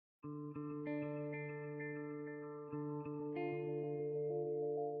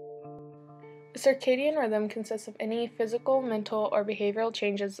A circadian rhythm consists of any physical, mental, or behavioral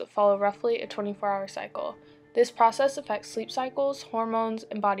changes that follow roughly a 24-hour cycle. This process affects sleep cycles, hormones,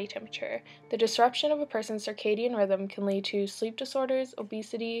 and body temperature. The disruption of a person's circadian rhythm can lead to sleep disorders,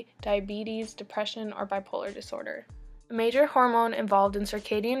 obesity, diabetes, depression, or bipolar disorder. A major hormone involved in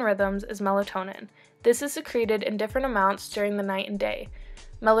circadian rhythms is melatonin. This is secreted in different amounts during the night and day.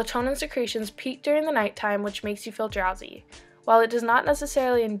 Melatonin secretions peak during the nighttime, which makes you feel drowsy. While it does not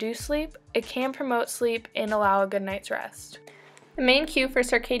necessarily induce sleep, it can promote sleep and allow a good night's rest. The main cue for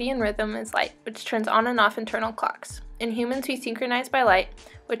circadian rhythm is light, which turns on and off internal clocks. In humans, we synchronize by light,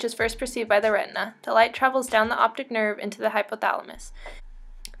 which is first perceived by the retina. The light travels down the optic nerve into the hypothalamus.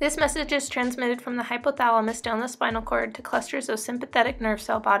 This message is transmitted from the hypothalamus down the spinal cord to clusters of sympathetic nerve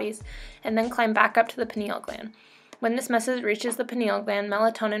cell bodies and then climb back up to the pineal gland. When this message reaches the pineal gland,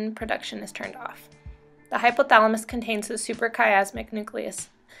 melatonin production is turned off. The hypothalamus contains the suprachiasmatic nucleus,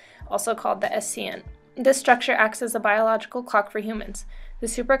 also called the SCN. This structure acts as a biological clock for humans. The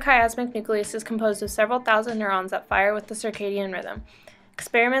suprachiasmatic nucleus is composed of several thousand neurons that fire with the circadian rhythm.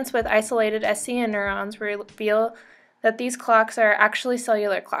 Experiments with isolated SCN neurons reveal that these clocks are actually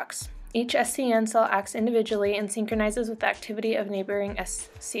cellular clocks. Each SCN cell acts individually and synchronizes with the activity of neighboring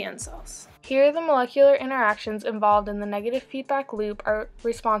SCN cells. Here, the molecular interactions involved in the negative feedback loop are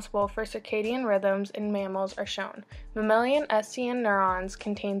responsible for circadian rhythms in mammals are shown. Mammalian SCN neurons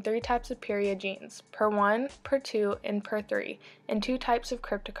contain 3 types of period genes, PER1, PER2, and PER3, and 2 types of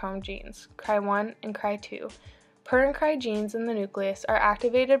cryptochrome genes, Cry1 and Cry2. Per and Cry genes in the nucleus are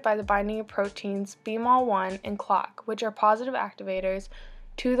activated by the binding of proteins BMAL1 and clock, which are positive activators,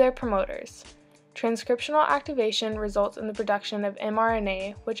 to their promoters. Transcriptional activation results in the production of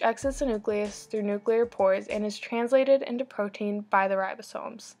mRNA, which exits the nucleus through nuclear pores and is translated into protein by the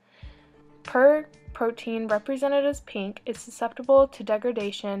ribosomes. Per protein, represented as pink, is susceptible to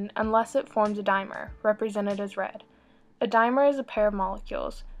degradation unless it forms a dimer, represented as red. A dimer is a pair of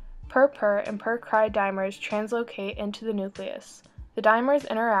molecules. Per and per-Cry dimers translocate into the nucleus. The dimers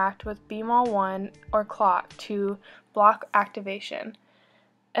interact with BMAL1 or clock to block activation.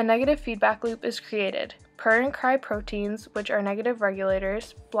 A negative feedback loop is created. Per and Cry proteins, which are negative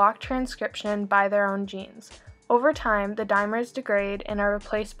regulators, block transcription by their own genes. Over time, the dimers degrade and are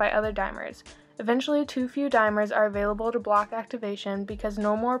replaced by other dimers. Eventually, too few dimers are available to block activation because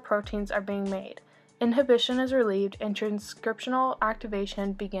no more proteins are being made. Inhibition is relieved and transcriptional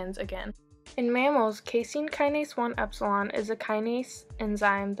activation begins again. In mammals, casein kinase 1 epsilon is a kinase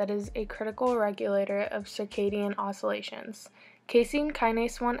enzyme that is a critical regulator of circadian oscillations. Casein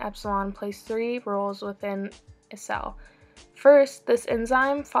kinase 1 epsilon plays 3 roles within a cell. First, this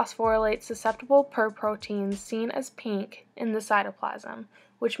enzyme phosphorylates susceptible PER proteins seen as pink in the cytoplasm,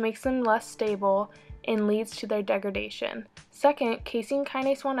 which makes them less stable and leads to their degradation. Second, casein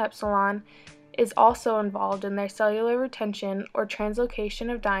kinase 1 epsilon is also involved in their cellular retention or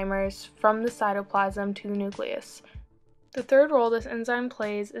translocation of dimers from the cytoplasm to the nucleus. The third role this enzyme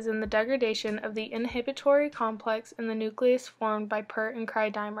plays is in the degradation of the inhibitory complex in the nucleus formed by Per and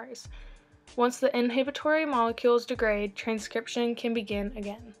Cry dimers. Once the inhibitory molecules degrade, transcription can begin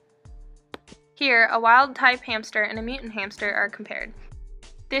again. Here, a wild-type hamster and a mutant hamster are compared.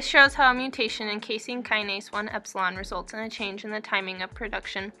 This shows how a mutation in casein kinase 1 epsilon results in a change in the timing of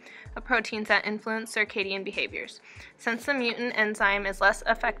production of proteins that influence circadian behaviors. Since the mutant enzyme is less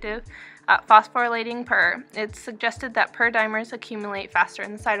effective at phosphorylating PER, it's suggested that PER dimers accumulate faster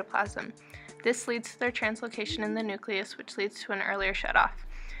in the cytoplasm. This leads to their translocation in the nucleus, which leads to an earlier shutoff.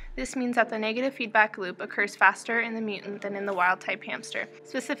 This means that the negative feedback loop occurs faster in the mutant than in the wild-type hamster.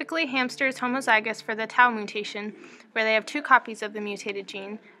 Specifically, hamsters homozygous for the tau mutation, where they have 2 copies of the mutated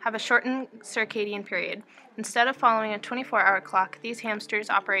gene, have a shortened circadian period. Instead of following a 24-hour clock, these hamsters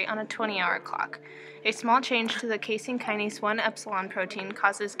operate on a 20-hour clock. A small change to the casein kinase 1 epsilon protein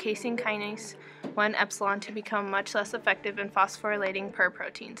causes casein kinase 1 epsilon to become much less effective in phosphorylating PER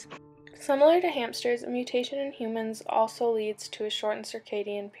proteins. Similar to hamsters, a mutation in humans also leads to a shortened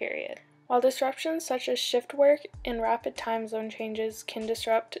circadian period. While disruptions such as shift work and rapid time zone changes can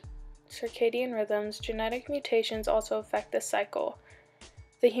disrupt circadian rhythms, genetic mutations also affect this cycle.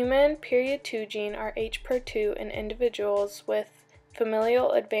 The human period 2 gene, or HPER2, in individuals with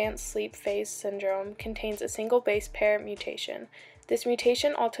familial advanced sleep phase syndrome contains a single base pair mutation. This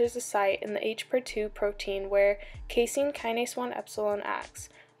mutation alters the site in the HPER2 protein where casein kinase 1 epsilon acts.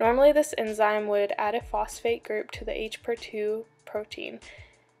 Normally, this enzyme would add a phosphate group to the HPER2 protein.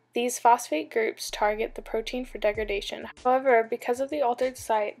 These phosphate groups target the protein for degradation. However, because of the altered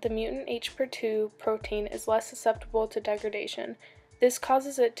site, the mutant HPER2 protein is less susceptible to degradation. This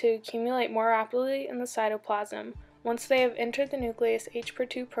causes it to accumulate more rapidly in the cytoplasm. Once they have entered the nucleus,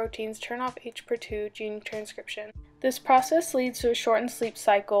 HPER2 proteins turn off HPER2 gene transcription. This process leads to a shortened sleep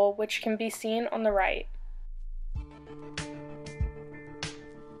cycle, which can be seen on the right.